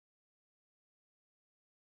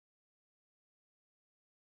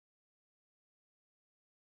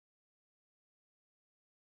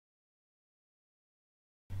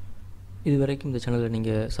இது வரைக்கும் இந்த சேனலை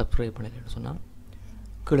நீங்கள் சப்ஸ்கிரைப் பண்ணலைன்னு சொன்னால்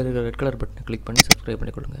கீழே இருக்கிற ரெட் கலர் பட்டனை கிளிக் பண்ணி சப்ஸ்கிரைப்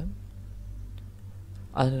பண்ணிக்கொள்ளுங்க.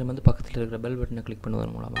 அதில் பக்கத்தில் இருக்கிற பெல் பட்டனை கிளிக்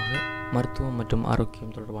பண்ணுவதன் மூலமாக மருத்துவம் மற்றும்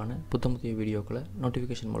ஆரோக்கியம் தொடர்பான புதிய வீடியோக்களை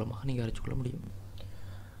நோட்டிஃபிகேஷன் மூலமாக நீங்கள் அறிஞ்சிக்கொள்ள முடியும்.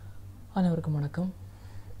 அனைவருக்கும் வணக்கம்.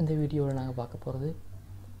 இந்த வீடியோவில் நாங்கள் பார்க்க போகிறது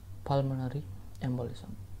பல்மனரி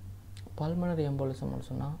எம்போலிசம். பல்மனரி எம்போலிசம்னு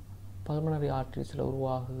சொன்னால் பல்மனரி ஆர்ட்ரிஸில்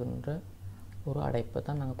உருவாகுகின்ற ஒரு அடைப்பை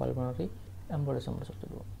தான் நாங்கள் பல்மனரி எம்போலிசம்னு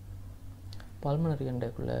சொல்லிடுவோம். பல்மனரி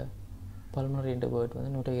என்ற வேர்ட்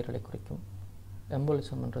நுரையீரலை குறிக்கும்.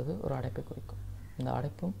 எம்போலிசம்ன்றது ஒரு அடைப்பை குறிக்கும். இந்த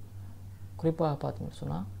அடைப்பும் குறிப்பாக பார்த்தீங்கன்னு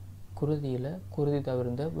சொன்னால் குருதி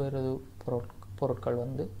தவிர்ந்த வேறு பொருட்கள்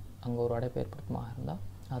அங்கே ஒரு அடைப்பை ஏற்படுத்தமாக இருந்தால்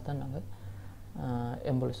அதுதான் நாங்கள்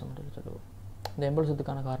எம்போலிசம் சொல்லுவோம். இந்த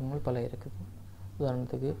எம்போலிசத்துக்கான காரணங்கள் பல இருக்குது.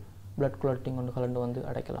 உதாரணத்துக்கு பிளட் குளட்டிங் கலந்து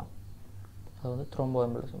அடைக்கலாம், அதாவது த்ரோம்போ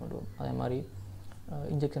எம்போலிசம் சொல்லுவோம். அதே மாதிரி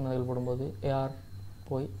இன்ஜெக்ஷன் போடும்போது ஏஆர்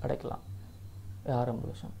போய் அடைக்கலாம், ஏஆர்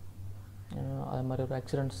எம்போலிசம். அதே மாதிரி ஒரு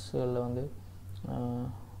ஆக்சிடென்ட்ஸில்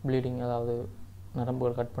ப்ளீடிங், அதாவது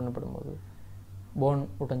நரம்புகள் கட் பண்ணப்படும்போது போன்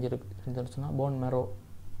உடைஞ்சிருக்குன்னு சொன்னால் போன் மேரோ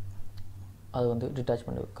அது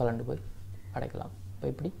டிட்டாச்மெண்ட் கலண்டு போய் அடைக்கலாம். இப்போ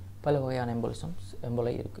இப்படி பல வகையான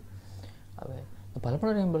எம்போலை இருக்குது. இந்த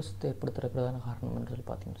பல்மனரி எம்போலிசத்தை ஏற்படுத்துகிற பிரதான காரணம் என்று சொல்லி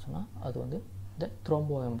பார்த்தீங்கன்னு சொன்னால் அது இந்த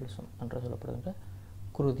த்ரோம்போ எம்போலிசம் என்று சொல்லப்படுகின்ற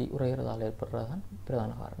குருதி உறையிறதால் ஏற்படுறதான்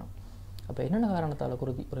பிரதான காரணம். அப்போ என்னென்ன காரணத்தால்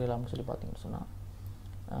குருதி உறையலாம்னு சொல்லி பார்த்தீங்கன்னு சொன்னால்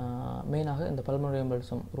மெயினாக இந்த பல்மனரி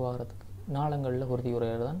எம்போலிசம் உருவாகிறதுக்கு நாளங்களில் குருதி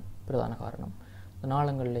உறையிறது தான் பிரதான காரணம். இந்த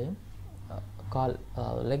நாளங்கள்லேயும்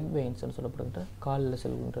அதாவது லெக் வெயின்ஸ்ன்னு சொல்லப்படுகின்ற காலில்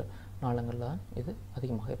செல்கின்ற நாளங்களில் தான் இது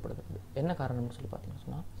அதிகமாக ஏற்படுகிறது. என்ன காரணம்னு சொல்லி பார்த்தீங்கன்னு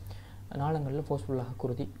சொன்னால் நாளங்களில் ஃபோர்ஸ்ஃபுல்லாக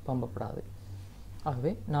குருதி பம்பப்படாது.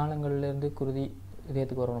 ஆகவே நாளங்கள்லேருந்து குருதி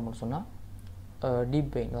இதயத்துக்கு வரணும்னு சொன்னால்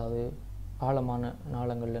டீப் வெயின், அதாவது ஆழமான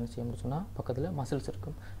நாளங்களில் என்ன செய்யணும்னு சொன்னால் பக்கத்தில் மசில்ஸ்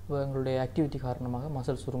இருக்கும். இப்போ எங்களுடைய ஆக்டிவிட்டி காரணமாக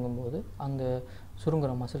மசில் சுருங்கும் போது அந்த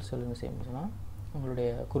சுருங்குற மசில்ஸ் என்ன செய்யணும்னு சொன்னால் உங்களுடைய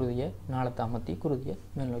குருதியை நாளத்தை அமர்த்தி குருதியை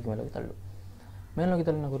மேல் நோக்கி தள்ளும். மேல் நோக்கி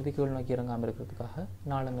தள்ளின குருதி கீழ் நோக்கி இறங்காமல் இருக்கிறதுக்காக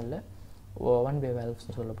நாளங்களில் ஒன் வே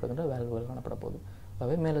வேல்வ்ஸ்னு சொல்லப்படுகின்ற வேல்வுகள் காணப்பட போகுது.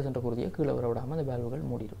 ஆகவே மேலே சென்ற குருதியை கீழே வர விடாமல் அந்த வேல்வுகள்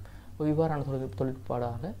மூடிடும். இவ்வாறான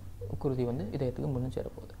தொழிற்பாடாக குருதி இதயத்துக்கு முன்னும்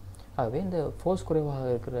சேரப்போகுது. ஆகவே இந்த ஃபோர்ஸ் குறைவாக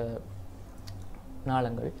இருக்கிற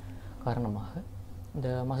நாளங்கள் காரணமாக இந்த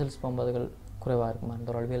மசில்ஸ் பம்பதுகள் குறைவாக இருக்குமா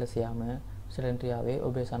இருந்தால் ஒரு வேலை செய்யாமல் சிலன்ட்ரியாகவே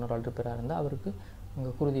ஒபேஸான ஒரு ரிப்பேராக இருந்தால் அவருக்கு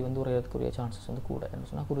அங்கே குருதி உறையிறதுக்குரிய சான்சஸ் கூட என்ன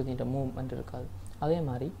சொன்னால் குருதின்ற மூவ்மெண்ட் இருக்காது. அதே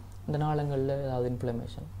மாதிரி இந்த நாளங்களில் ஏதாவது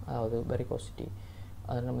இன்ஃப்ளமேஷன், அதாவது வெரிகோசிட்டி,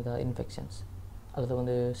 அதில் ஏதாவது இன்ஃபெக்ஷன்ஸ்,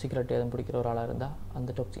 அதில் சிகரெட் எதுவும் பிடிக்கிற ஒரு ஆளாக இருந்தால்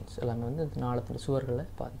அந்த டாக்ஸின்ஸ் எல்லாமே இந்த நாளத்தில் சுவர்களை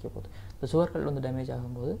பாதிக்க போகுது. இந்த சுவர்கள் டேமேஜ்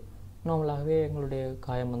ஆகும்போது நார்மலாகவே எங்களுடைய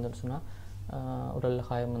காயம் சொன்னால் உடலில்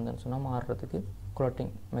காயம் சொன்னால் மாறுறதுக்கு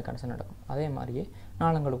குளோட்டிங் மெக்கானிசம் நடக்கும். அதே மாதிரியே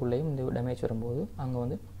நாளங்களுக்குள்ளேயும் இந்த டேமேஜ் வரும்போது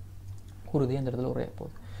அங்கே குருதி அந்த இடத்துல உறைய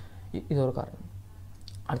போகுது. இது ஒரு காரணம்.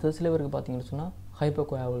 அடுத்தது சில பேருக்கு பார்த்தீங்கன்னு சொன்னால்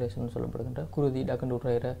ஹைப்போகோயாகுலேஷன் சொல்லப்படுகின்ற குருதி டக்குன்னு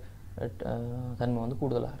உறையிற தன்மை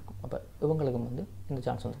கூடுதலாக இருக்கும். அப்போ இவங்களுக்கு இந்த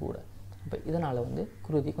சான்ஸ் கூட. அப்போ இதனால்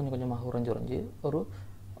குருதி கொஞ்சம் கொஞ்சமாக உறைஞ்சி ஒரு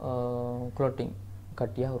குளோட்டிங்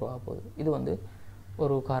கட்டியாக உருவாக போகுது. இது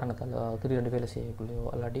ஒரு காரணத்தால் திடீரென்று வேலை செய்யக்குள்ளேயோ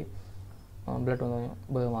இல்லாட்டி பிளட்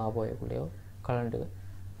வேகமாக போயக்குள்ளேயோ கலண்டு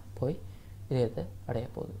போய் இதயத்தை அடைய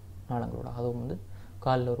போகுது நாளங்களோட. அதுவும்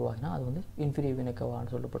காலில் உருவாகினா அது இன்ஃபீரியர்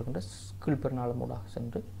வினைக்கவான்னு சொல்லப்படுகின்ற கீழ்பெரு நாளமூடாக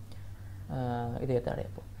சென்று இதயத்தை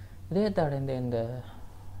அடையப்போம். இதயத்தை அடைந்த இந்த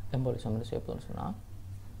எம்போலிசம் என்ன செய்யப்போதுன்னு சொன்னால்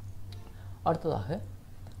அடுத்ததாக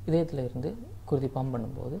இதயத்தில் இருந்து குருதி பம்ப்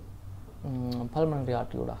பண்ணும்போது பல்மனரி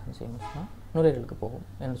ஆர்டரியூடாக செய்யணும்னு சொன்னால் நுரையீரலுக்கு போகும்.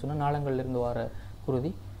 என்ன சொன்னால் நாளங்களிலிருந்து வர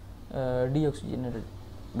குருதி டீஆக்சிஜனேட்டட்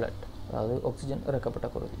பிளட், அதாவது ஆக்சிஜன் இறக்கப்பட்ட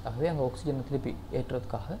குருதி. ஆகவே அங்கே ஆக்சிஜனை திருப்பி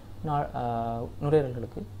ஏற்றுறதுக்காக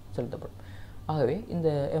நுரையீரல்களுக்கு செலுத்தப்படும். ஆகவே இந்த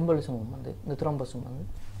எம்போலிசமும் இந்த த்ரோம்பஸும்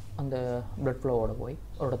அந்த பிளட் ஃப்ளோவோட போய்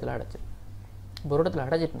ஒரு இடத்துல அடைச்சிடும். இப்போ ஒரு இடத்துல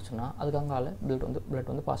அடைச்சிட்டுன்னு சொன்னால் அதுக்கு அங்கால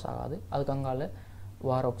பிளட் பாஸ் ஆகாது. அதுக்கு அங்கால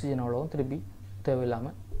வார ஆக்சிஜன் அவ்வளோவும் திருப்பி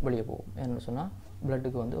தேவையில்லாமல் வெளியே போகும். என்னென்னு சொன்னால்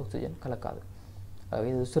பிளட்டுக்கு ஆக்சிஜன் கலக்காது.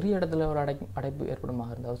 இது சிறிய இடத்துல ஒரு அடைப்பு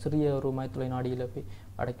ஏற்படுமாக இருந்தால், சிறிய ஒரு மயத்துளை நாடியில் போய்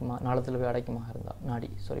நாளத்தில் போய் அடைக்குமாக இருந்தால், நாடி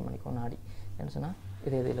என்ன சொன்னால்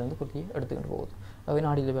இதயத்திலேருந்து குருதியை எடுத்துக்கிட்டு போகுது. அவை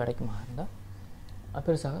நாடியில் போய் அடைக்குமாக இருந்தால்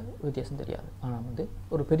பெருசாக வித்தியாசம் தெரியாது. ஆனால்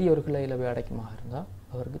ஒரு பெரிய ஒரு கிளையில் போய் அடைக்குமாக இருந்தால்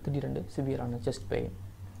அவருக்கு திடீரென்று சிவியரான செஸ்ட் பெயின்,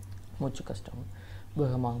 மூச்சு கஷ்டம்,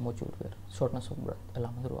 வேகமாக மூச்சு விடுவார், ஷார்ட்னஸ் ஆஃப் பிரெத்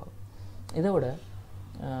எல்லாம் உருவாகும். இதை விட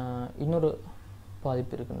இன்னொரு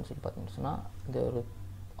பாதிப்பு இருக்குதுன்னு சொல்லி பார்த்தீங்கன்னு சொன்னால் இந்த ஒரு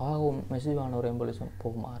ஆகவும் மெசிவான ஒரு எம்போலிசம்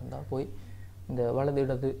போகுமாக இருந்தால் போய் இந்த வலது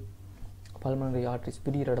இடது பல்மனரி ஆர்ட்ரிஸ்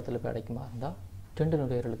பிரிகிற இடத்துல போய் அடைக்குமாக இருந்தால் 2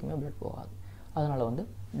 நுரையீரலுக்குமே பிளட் போகாது. அதனால்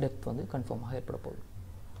டெத் கன்ஃபார்மாக ஏற்பட போகுது.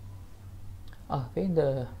 ஆகவே இந்த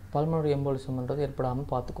பல்மனரி எம்போலிசம்ன்றது ஏற்படாமல்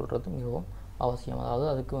பார்த்துக்கொள்வது மிகவும் அவசியம். அதாவது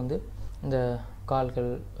அதுக்கு இந்த கால்கள்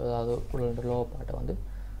அதாவது உடல் லோ பார்ட்டை வந்து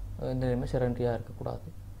எந்த நேரமே செரண்டரியாக இருக்கக்கூடாது.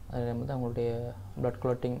 அதே நேரம் வந்து அவங்களுடைய ப்ளட்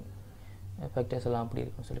க்ளாட்டிங் ஃபேக்டர்ஸ் எல்லாம் அப்படி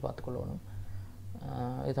இருக்குன்னு சொல்லி பார்த்துக்கொள்ளணும்.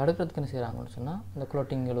 இது தடுக்கிறதுக்கு என்ன செய்கிறாங்கன்னு சொன்னால் இந்த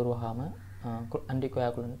க்ளாட்டிங்கள் உருவாகாமல்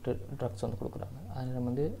ஆன்டிகோயாகுலன்ட் ட்ரக்ஸ் வந்து கொடுக்குறாங்க. அதே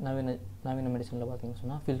வந்து நவீன மெடிசனில் பார்த்திங்கன்னு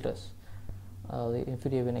சொன்னால் ஃபில்டர்ஸ், அதாவது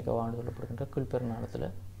இன்ஃபீரியர் வெனா கேவான்னு சொல்லப்படுகின்ற கீழ்பெருநாளத்தில்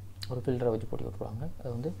ஒரு ஃபில்டரை வச்சு போட்டு விட்டுருவாங்க.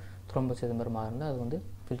 அது வந்து த்ரோம்பஸ் இது மாதிரி இருந்தால் அது வந்து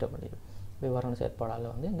ஃபில்டர் பண்ணிடும். இவ்வாறான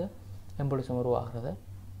செயற்பாடால் வந்து இந்த எம்போலிசம் உருவாகிறத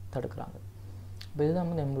தடுக்கிறாங்க. இப்போ இதுதான்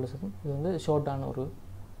வந்து எம்போலிசம். இது வந்து ஷார்ட்டான ஒரு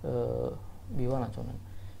வியூவாக நான் சொன்னேன்.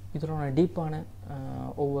 இதோட டீப்பான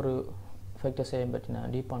ஒவ்வொரு ஃபேக்டர்ஸையும் பற்றின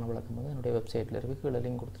டீப்பான விளக்கம் வந்து என்னுடைய வெப்சைட்டில் இருக்குது. கீழே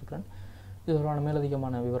லிங்க் கொடுத்துருக்குறேன். இதோட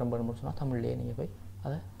மேலதிகமான விவரம் வேணும்னு சொன்னால் தமிழ்லேயே நீங்கள் போய்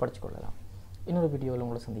அதை படிச்சுக்கொள்ளலாம். இன்னொரு வீடியோவில்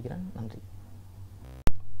உங்களை சந்திக்கிறேன். நன்றி.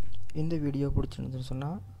 இந்த வீடியோ பிடிச்சிருந்துன்னு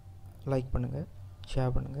சொன்னால் லைக் பண்ணுங்கள்,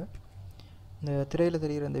 ஷேர் பண்ணுங்கள். இந்த திரையில்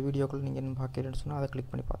தெரிகிற இந்த வீடியோக்கள் நீங்கள் இன்னும் பார்க்கலன்னு சொன்னால் அதை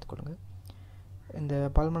கிளிக் பண்ணி பார்த்துக்கொள்ளுங்கள். இந்த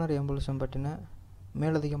பல்மனரி எம்போலிசம் பற்றின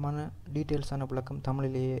மேலதிகமான டீட்டெயில்ஸான விளக்கம்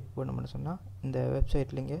தமிழிலேயே வேணும்னு சொன்னால் இந்த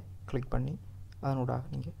வெப்சைட் லிங்கை கிளிக் பண்ணி அதனூடாக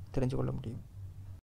நீங்கள் தெரிஞ்சு கொள்ள முடியும்.